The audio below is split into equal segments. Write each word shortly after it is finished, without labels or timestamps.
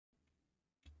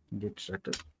git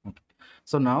status. Okay.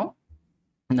 So now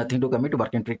nothing to commit,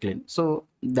 working tree clean. So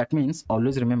that means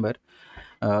always remember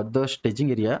the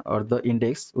staging area or the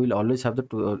index will always have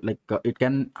the it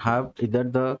can have either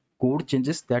the code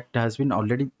changes that has been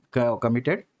already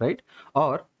committed, right,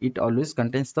 or it always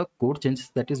contains the code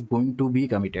changes that is going to be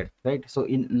committed, right. So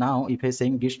in now if I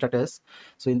saying git status,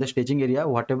 so in the staging area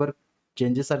whatever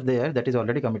changes are there that is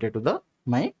already committed to the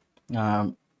my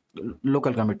um,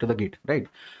 local commit to the git, right.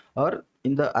 Or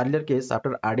in the earlier case,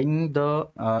 after adding the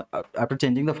after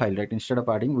changing the file, right, instead of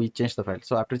adding we change the file.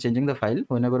 So after changing the file,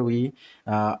 whenever we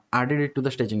added it to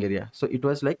the staging area, so it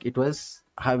was like it was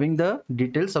having the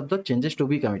details of the changes to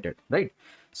be committed, right.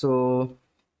 So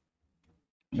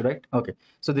right, okay,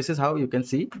 so this is how you can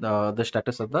see the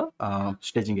status of the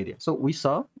staging area. So we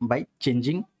saw by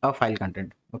changing a file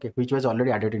content, okay, which was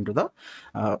already added into the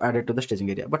added to the staging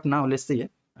area. But now let's see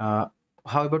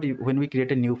how about when we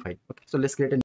create a new file. Okay, so let's create a